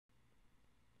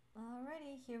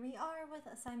here we are with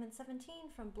assignment 17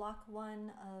 from block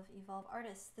 1 of Evolve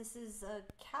Artist. This is a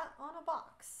cat on a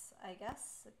box, I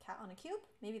guess. A cat on a cube?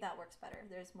 Maybe that works better.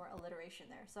 There's more alliteration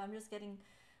there. So I'm just getting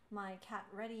my cat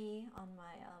ready on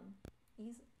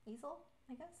my easel,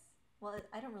 I guess. Well,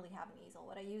 I don't really have an easel.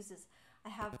 What I use is I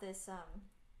have this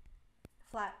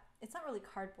flat, it's not really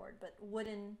cardboard, but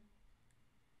wooden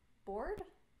board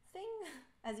thing,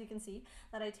 as you can see,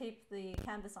 that I tape the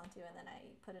canvas onto and then I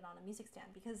put it on a music stand,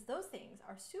 because those things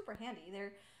are super handy.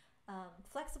 They're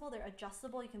flexible, they're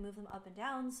adjustable, you can move them up and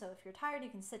down, so if you're tired you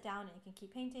can sit down and you can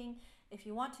keep painting. If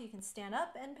you want to, you can stand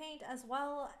up and paint as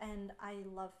well, and I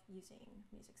love using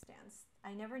music stands.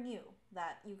 I never knew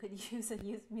that you could use a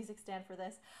music stand for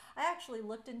this. I actually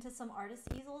looked into some artist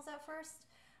easels at first,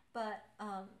 but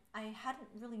I hadn't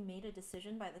really made a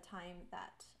decision by the time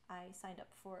that I signed up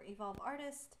for Evolve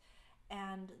Artist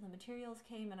and the materials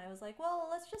came, and I was like, well,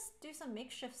 let's just do some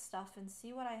makeshift stuff and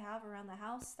see what I have around the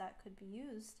house that could be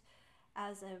used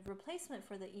as a replacement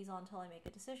for the easel until I make a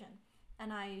decision.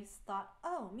 And I thought,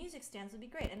 oh, music stands would be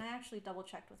great. And I actually double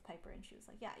checked with Piper and she was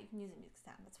like, yeah, you can use a music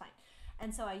stand, that's fine.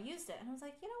 And so I used it and I was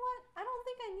like, you know what? I don't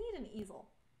think I need an easel.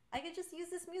 I could just use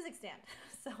this music stand.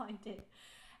 So I did.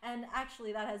 And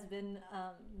actually that has been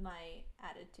my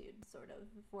attitude sort of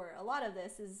for a lot of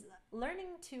this, is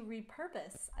learning to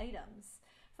repurpose items.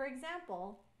 For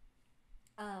example,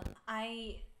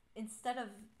 instead of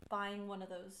buying one of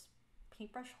those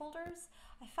paintbrush holders,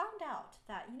 I found out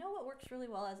that, you know what works really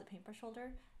well as a paintbrush holder?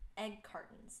 Egg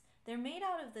cartons. They're made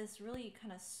out of this really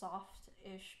kind of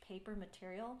soft-ish paper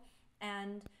material,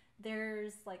 and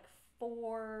there's like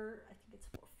I think it's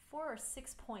four or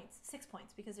 6 points, 6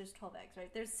 points, because there's 12 eggs,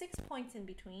 right? There's 6 points in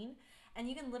between, and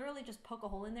you can literally just poke a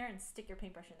hole in there and stick your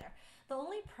paintbrush in there. The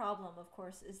only problem, of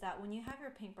course, is that when you have your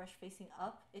paintbrush facing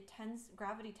up,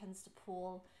 gravity tends to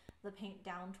pull the paint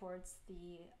down towards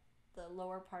the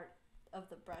lower part of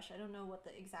the brush. I don't know what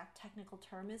the exact technical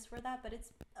term is for that, but it's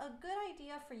a good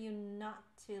idea for you not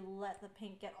to let the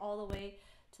paint get all the way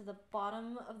to the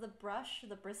bottom of the brush,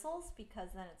 the bristles, because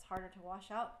then it's harder to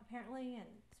wash out apparently, and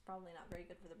it's probably not very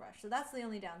good for the brush. So that's the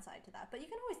only downside to that. But you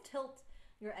can always tilt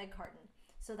your egg carton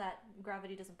so that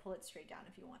gravity doesn't pull it straight down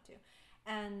if you want to.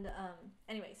 And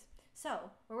anyways, so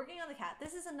we're working on the cat.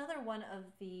 This is another one of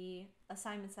the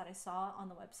assignments that I saw on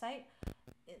the website,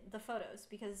 the photos,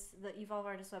 because the Evolve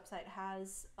Artist website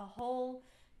has a whole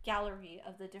gallery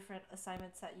of the different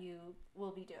assignments that you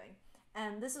will be doing.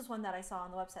 And this is one that I saw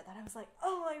on the website that I was like,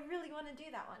 oh, I really want to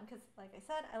do that one, because like I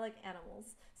said, I like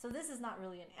animals. So this is not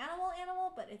really an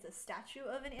animal, but it's a statue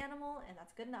of an animal, and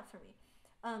that's good enough for me.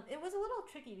 It was a little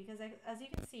tricky because as you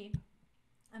can see,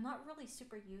 I'm not really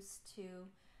super used to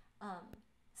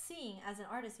seeing as an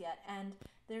artist yet, and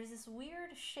there's this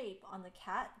weird shape on the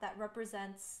cat that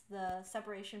represents the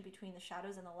separation between the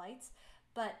shadows and the lights,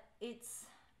 but it's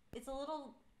a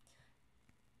little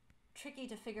tricky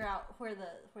to figure out where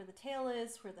the tail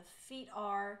is, where the feet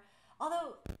are.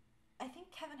 Although I think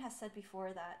Kevin has said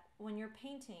before that when you're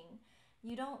painting,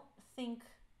 you don't think,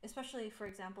 especially for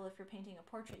example if you're painting a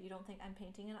portrait, you don't think I'm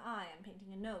painting an eye, I'm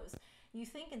painting a nose. You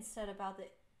think instead about the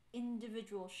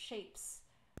individual shapes,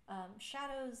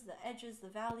 shadows, the edges, the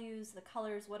values, the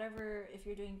colors, whatever. If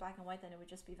you're doing black and white, then it would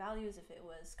just be values. If it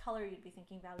was color, you'd be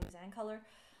thinking values and color.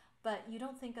 But you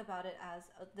don't think about it as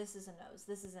this is a nose,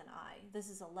 this is an eye,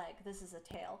 this is a leg, this is a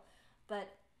tail. But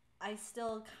I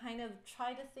still kind of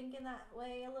try to think in that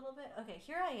way a little bit. Okay,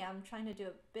 here I am trying to do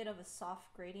a bit of a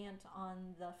soft gradient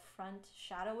on the front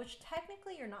shadow, which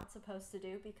technically you're not supposed to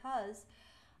do, because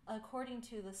according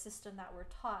to the system that we're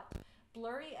taught,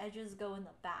 blurry edges go in the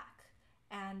back,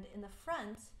 and in the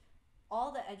front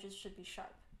all the edges should be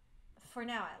sharp, for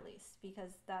now at least,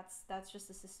 because that's just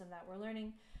the system that we're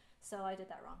learning. So I did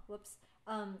that wrong, whoops.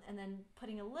 And then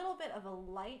putting a little bit of a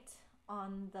light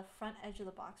on the front edge of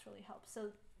the box really helps. So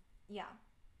yeah,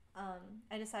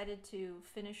 I decided to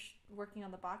finish working on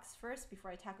the box first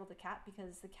before I tackled the cat,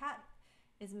 because the cat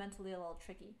is mentally a little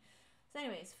tricky. So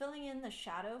anyways, filling in the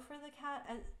shadow for the cat.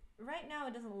 Right now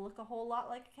it doesn't look a whole lot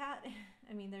like a cat.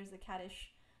 I mean, there's the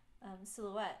cattish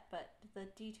silhouette, but the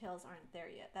details aren't there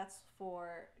yet. That's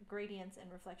for gradients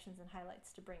and reflections and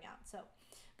highlights to bring out. So,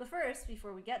 but first,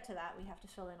 before we get to that, we have to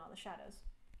fill in all the shadows.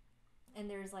 And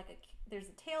there's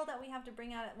a tail that we have to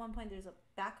bring out at one point. There's a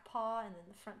back paw and then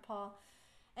the front paw.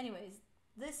 Anyways,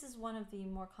 this is one of the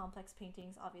more complex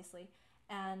paintings, obviously,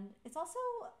 and it's also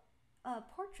a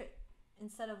portrait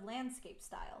instead of landscape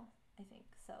style, I think.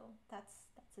 So that's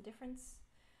a difference,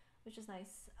 which is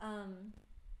nice.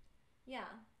 Yeah.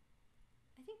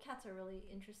 I think cats are really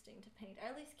interesting to paint, or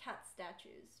at least cat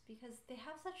statues, because they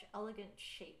have such elegant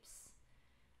shapes.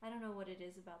 I don't know what it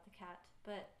is about the cat,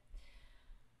 but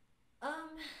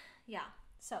yeah,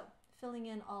 so filling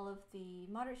in all of the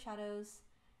moderate shadows,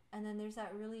 and then there's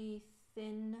that really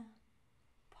thin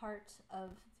part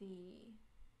of the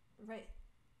right,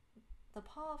 the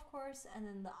paw, of course, and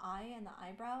then the eye and the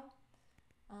eyebrow.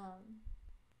 Um,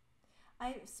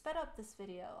 I sped up this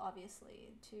video,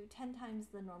 obviously, to 10 times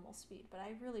the normal speed, but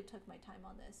I really took my time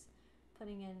on this,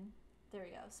 putting in, there we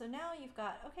go. So now you've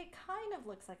got, okay, kind of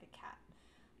looks like a cat,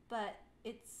 but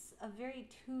it's a very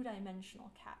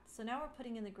two-dimensional cat. So now we're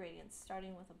putting in the gradients,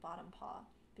 starting with a bottom paw,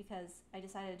 because I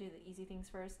decided to do the easy things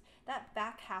first. That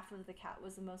back half of the cat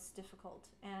was the most difficult,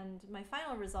 and my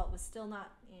final result was still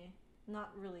not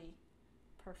really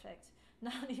perfect,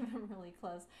 not even really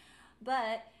close.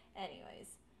 But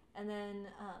anyways, and then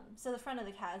so the front of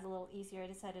the cat is a little easier. I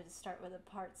decided to start with the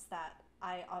parts that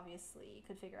I obviously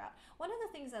could figure out. One of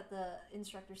the things that the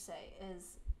instructors say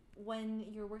is when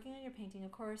you're working on your painting,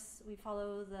 of course, we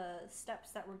follow the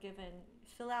steps that were given.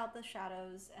 Fill out the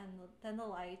shadows, and then the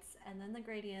lights, and then the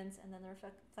gradients, and then the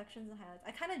reflections and highlights.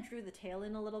 I kind of drew the tail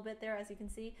in a little bit there, as you can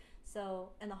see, so,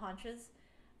 and the haunches.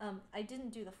 I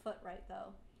didn't do the foot right,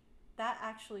 though. That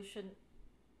actually shouldn't,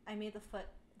 I made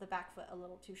the back foot a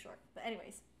little too short. But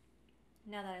anyways,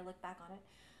 now that I look back on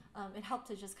it, it helped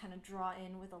to just kind of draw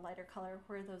in with a lighter color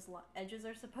where those edges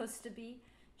are supposed to be,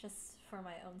 just for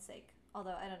my own sake.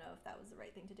 Although I don't know if that was the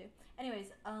right thing to do. Anyways,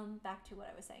 back to what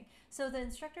I was saying. So the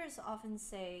instructors often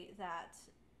say that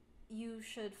you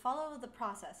should follow the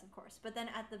process, of course, but then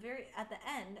at the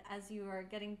end, as you are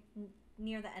getting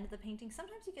near the end of the painting,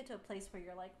 sometimes you get to a place where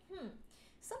you're like,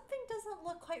 something doesn't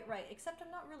look quite right, except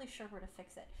I'm not really sure where to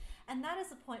fix it. And that is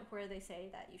the point where they say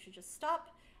that you should just stop,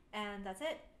 and that's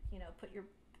it. You know, put your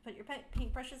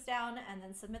paintbrushes down and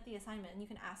then submit the assignment, and you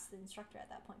can ask the instructor at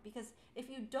that point. Because if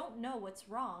you don't know what's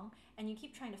wrong and you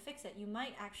keep trying to fix it, you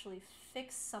might actually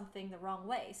fix something the wrong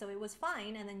way. So it was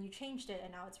fine, and then you changed it,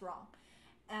 and now it's wrong.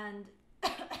 And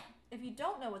if you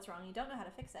don't know what's wrong, you don't know how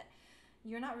to fix it,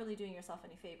 you're not really doing yourself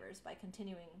any favors by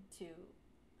continuing to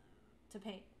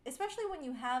paint, especially when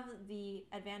you have the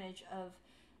advantage of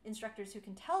instructors who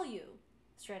can tell you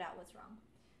straight out what's wrong.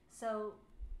 So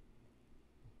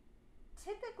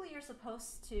typically you're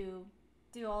supposed to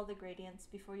do all the gradients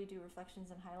before you do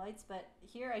reflections and highlights, but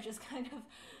here I just kind of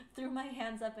threw my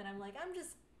hands up, and I'm like, I'm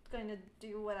just going to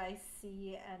do what I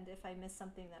see, and if I miss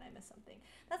something, then I miss something.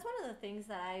 That's one of the things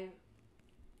that I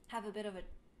have a bit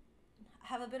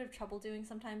of trouble doing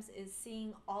sometimes, is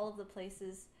seeing all of the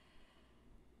places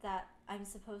that I'm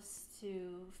supposed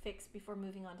to fix before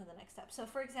moving on to the next step. So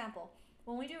for example,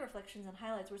 when we do reflections and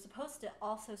highlights, we're supposed to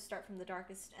also start from the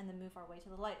darkest and then move our way to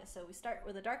the lightest. So we start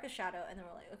with the darkest shadow, and then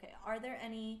we're like, okay, are there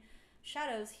any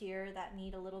shadows here that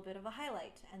need a little bit of a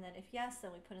highlight? And then if yes,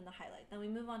 then we put in the highlight. Then we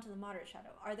move on to the moderate shadow.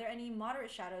 Are there any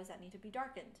moderate shadows that need to be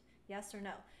darkened? Yes or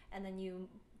no? And then you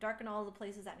darken all the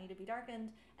places that need to be darkened,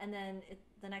 and then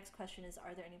the next question is,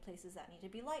 are there any places that need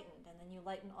to be lightened? And then you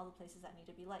lighten all the places that need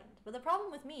to be lightened. But the problem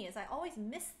with me is I always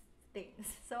miss things.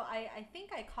 So I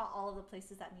think I caught all of the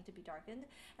places that need to be darkened,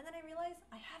 and then I realize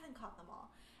I haven't caught them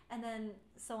all, and then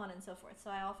so on and so forth.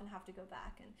 So I often have to go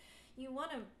back, and you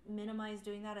want to minimize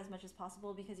doing that as much as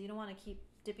possible, because you don't want to keep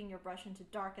dipping your brush into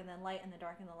dark and then light and then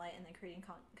dark and then light, and then creating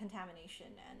contamination,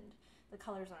 and the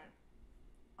colors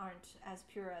aren't as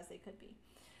pure as they could be.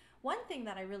 One thing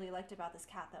that I really liked about this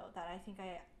cat, though, that I think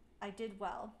I did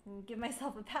well, and give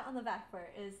myself a pat on the back for,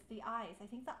 is the eyes. I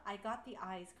think that I got the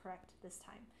eyes correct this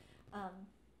time.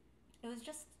 It was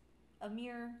just a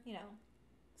mere,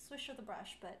 swish of the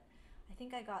brush, but I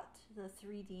think I got the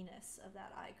 3D-ness of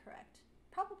that eye correct.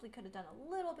 Probably could have done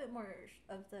a little bit more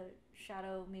of the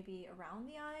shadow maybe around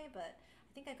the eye, but I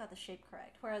think I got the shape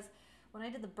correct. Whereas when I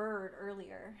did the bird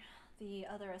earlier, the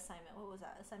other assignment, what was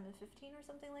that, assignment 15 or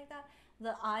something like that,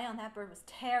 the eye on that bird was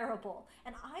terrible.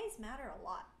 And eyes matter a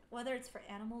lot. Whether it's for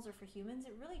animals or for humans,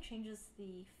 it really changes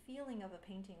the feeling of a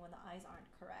painting when the eyes aren't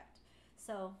correct.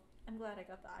 So I'm glad I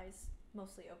got the eyes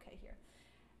mostly okay here.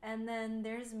 And then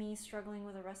there's me struggling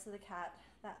with the rest of the cat.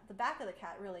 The back of the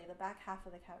cat, really, the back half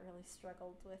of the cat I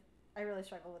really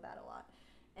struggled with that a lot.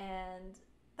 And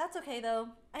that's okay, though.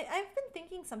 I've been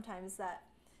thinking sometimes that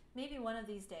maybe one of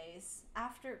these days,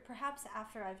 perhaps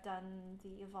after I've done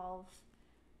the Evolve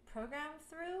program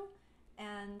through,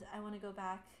 and I want to go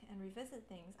back and revisit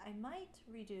things, I might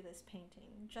redo this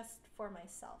painting just for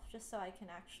myself, just so I can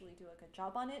actually do a good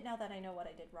job on it, now that I know what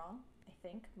I did wrong, I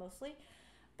think, mostly.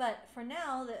 But for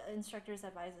now, the instructors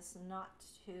advise us not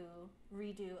to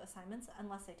redo assignments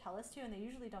unless they tell us to, and they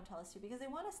usually don't tell us to, because they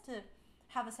want us to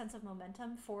have a sense of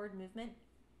momentum, forward movement,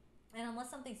 and unless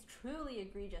something's truly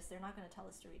egregious, they're not going to tell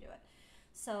us to redo it.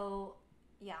 So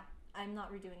yeah, I'm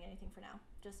not redoing anything for now.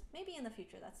 Just maybe in the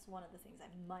future, that's one of the things I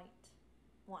might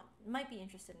might be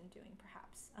interested in doing,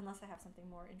 perhaps, unless I have something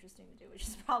more interesting to do, which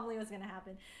is probably what's going to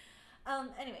happen.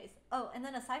 Anyways, oh, and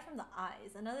then aside from the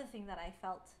eyes, another thing that I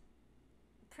felt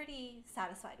pretty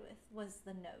satisfied with was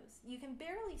the nose. You can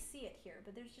barely see it here,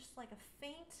 but there's just like a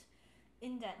faint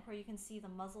indent where you can see the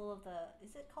muzzle of the,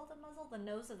 is it called a muzzle? The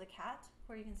nose of the cat,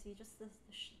 where you can see just the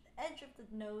edge of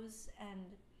the nose, and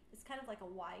it's kind of like a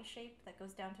Y shape that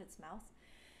goes down to its mouth.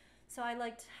 So I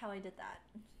liked how I did that.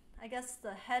 I guess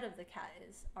the head of the cat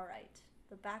is alright.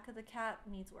 The back of the cat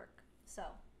needs work. So,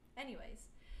 anyways.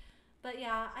 But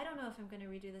yeah, I don't know if I'm going to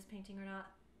redo this painting or not.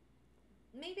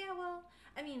 Maybe I will.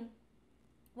 I mean,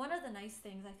 one of the nice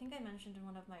things, I think I mentioned in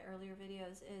one of my earlier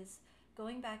videos, is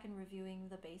going back and reviewing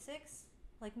the basics.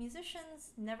 Like,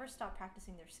 musicians never stop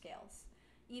practicing their scales,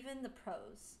 even the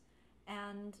pros.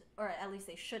 And, or at least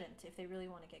they shouldn't if they really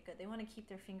want to get good. They want to keep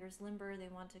their fingers limber, they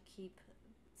want to keep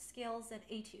scales and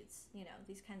etudes, you know,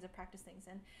 these kinds of practice things.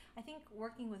 And I think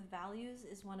working with values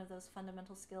is one of those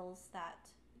fundamental skills that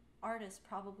artists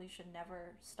probably should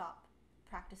never stop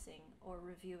practicing or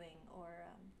reviewing or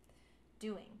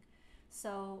doing.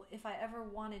 So if I ever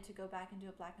wanted to go back and do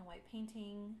a black and white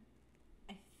painting,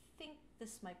 I think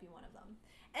this might be one of them.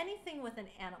 Anything with an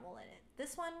animal in it.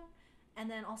 This one,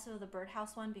 and then also the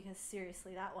birdhouse one, because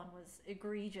seriously, that one was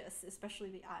egregious,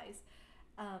 especially the eyes.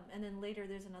 And then later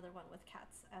there's another one with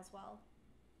cats as well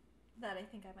that I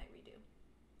think I might redo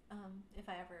if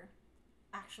I ever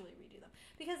actually redo them.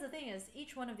 Because the thing is,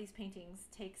 each one of these paintings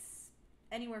takes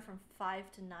anywhere from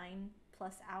 5 to 9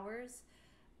 plus hours.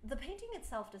 The painting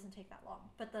itself doesn't take that long,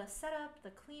 but the setup,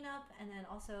 the cleanup, and then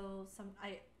also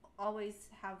I always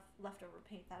have leftover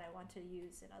paint that I want to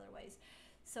use in other ways.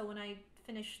 So when I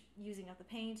finish using up the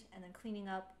paint and then cleaning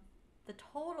up, the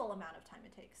total amount of time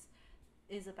it takes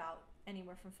is about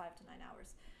anywhere from 5 to 9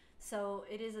 hours. So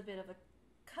it is a bit of a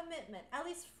commitment, at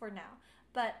least for now.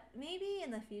 But maybe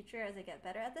in the future, as I get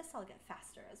better at this, I'll get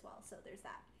faster as well. So there's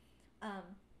that.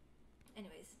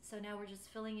 Anyways, so now we're just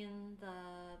filling in the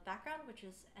background, which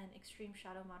is an extreme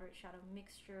shadow, moderate shadow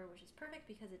mixture, which is perfect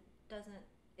because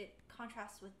it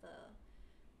contrasts with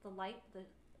the light, the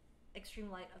extreme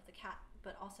light of the cat,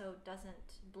 but also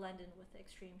doesn't blend in with the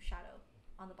extreme shadow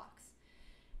on the box.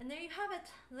 And there you have it,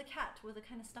 the cat with a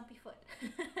kind of stumpy foot,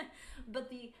 but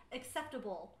the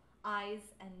acceptable eyes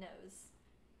and nose.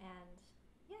 And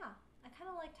yeah, I kind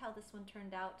of liked how this one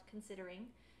turned out considering,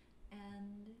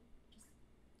 and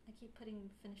I keep putting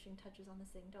finishing touches on this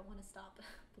thing, don't want to stop,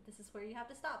 but this is where you have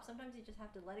to stop. Sometimes you just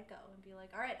have to let it go and be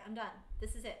like, all right, I'm done.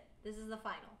 This is it. This is the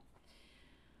final.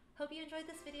 Hope you enjoyed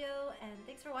this video, and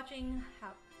thanks for watching.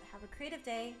 Have a creative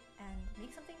day and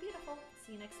make something beautiful.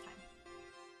 See you next time.